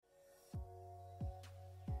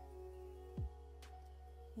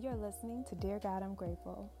You're listening to Dear God, I'm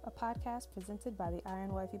Grateful, a podcast presented by the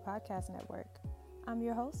Iron Wifey Podcast Network. I'm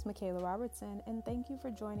your host, Michaela Robertson, and thank you for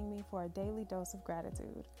joining me for a daily dose of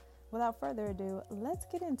gratitude. Without further ado, let's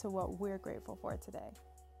get into what we're grateful for today.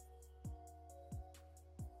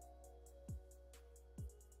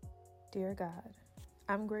 Dear God,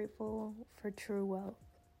 I'm grateful for true wealth.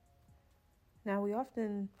 Now, we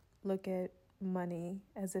often look at money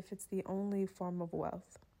as if it's the only form of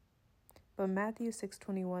wealth. But Matthew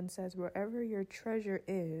 6:21 says, wherever your treasure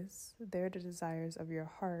is, there the desires of your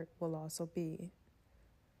heart will also be.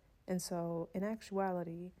 And so, in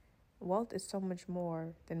actuality, wealth is so much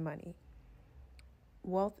more than money.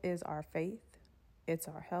 Wealth is our faith, it's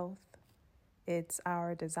our health, it's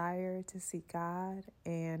our desire to seek God,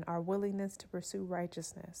 and our willingness to pursue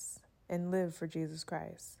righteousness and live for Jesus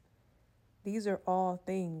Christ. These are all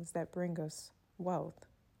things that bring us wealth.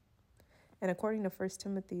 And according to 1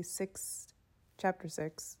 Timothy chapter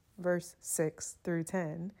 6, verse 6 through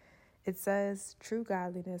 10, it says, true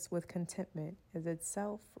godliness with contentment is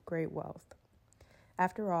itself great wealth.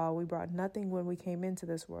 After all, we brought nothing when we came into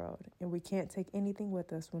this world, and we can't take anything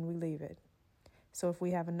with us when we leave it. So if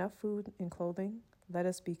we have enough food and clothing, let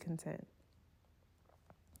us be content.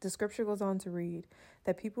 The scripture goes on to read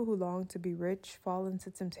that people who long to be rich fall into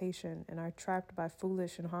temptation and are trapped by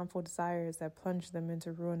foolish and harmful desires that plunge them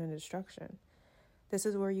into ruin and destruction. This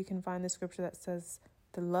is where you can find the scripture that says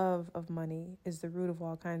the love of money is the root of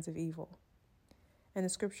all kinds of evil. And the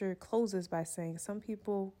scripture closes by saying some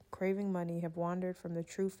people craving money have wandered from the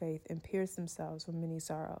true faith and pierced themselves with many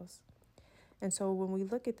sorrows. And so when we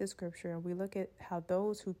look at this scripture and we look at how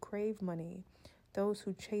those who crave money, those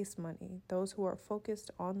who chase money, those who are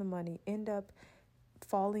focused on the money end up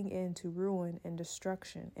falling into ruin and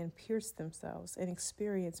destruction and pierce themselves and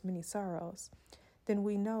experience many sorrows, then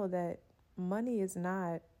we know that money is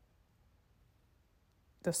not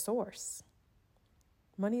the source.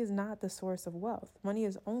 Money is not the source of wealth. Money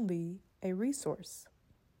is only a resource.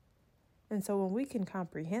 And so when we can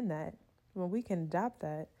comprehend that, when we can adopt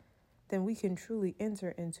that, then we can truly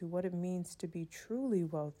enter into what it means to be truly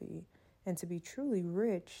wealthy and to be truly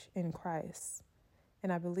rich in Christ.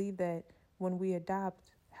 And I believe that when we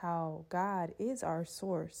adopt how God is our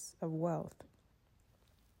source of wealth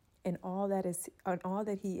and all that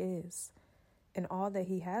He is and all that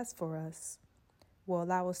He has for us will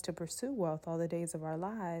allow us to pursue wealth all the days of our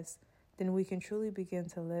lives, then we can truly begin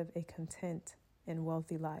to live a content and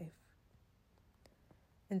wealthy life.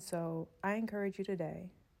 And so I encourage you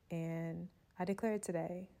today, and I declare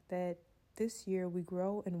today, that this year we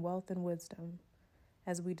grow in wealth and wisdom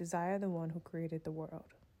as we desire the one who created the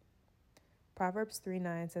world. Proverbs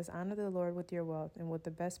 3:9 says, honor the Lord with your wealth and with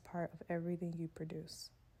the best part of everything you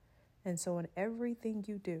produce. And so in everything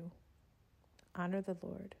you do, honor the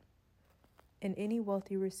Lord. In any wealth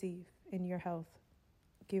you receive in your health,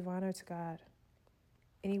 give honor to God.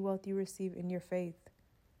 Any wealth you receive in your faith,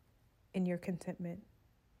 in your contentment,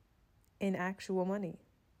 in actual money,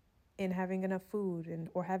 in having enough food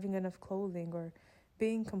or having enough clothing, or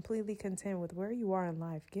being completely content with where you are in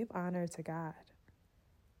life, give honor to God.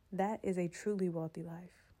 That is a truly wealthy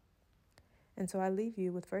life. And so I leave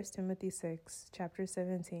you with 1 Timothy 6, chapter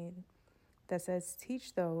 17, that says,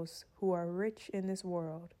 teach those who are rich in this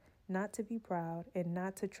world not to be proud and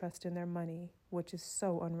not to trust in their money, which is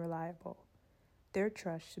so unreliable. Their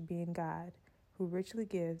trust should be in God, who richly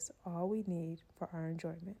gives all we need for our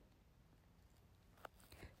enjoyment.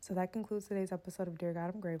 So that concludes today's episode of Dear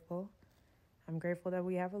God, I'm Grateful. I'm grateful that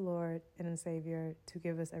we have a Lord and a Savior to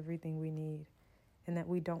give us everything we need, and that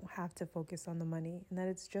we don't have to focus on the money, and that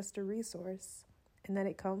it's just a resource, and that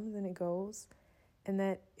it comes and it goes, and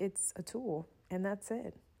that it's a tool, and that's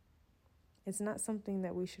it. It's not something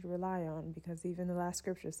that we should rely on, because even the last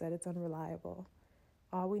scripture said it's unreliable.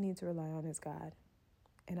 All we need to rely on is God,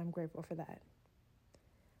 and I'm grateful for that.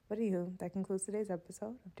 But anywho, that concludes today's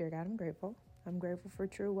episode of Dear God, I'm Grateful. I'm grateful for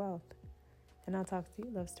true wealth. And I'll talk to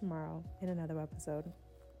you loves tomorrow in another episode.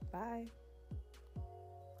 Bye.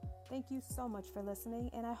 Thank you so much for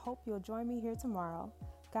listening, and I hope you'll join me here tomorrow.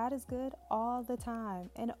 God is good all the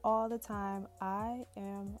time, and all the time I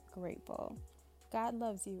am grateful. God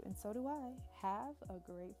loves you, and so do I. Have a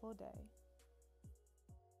grateful day.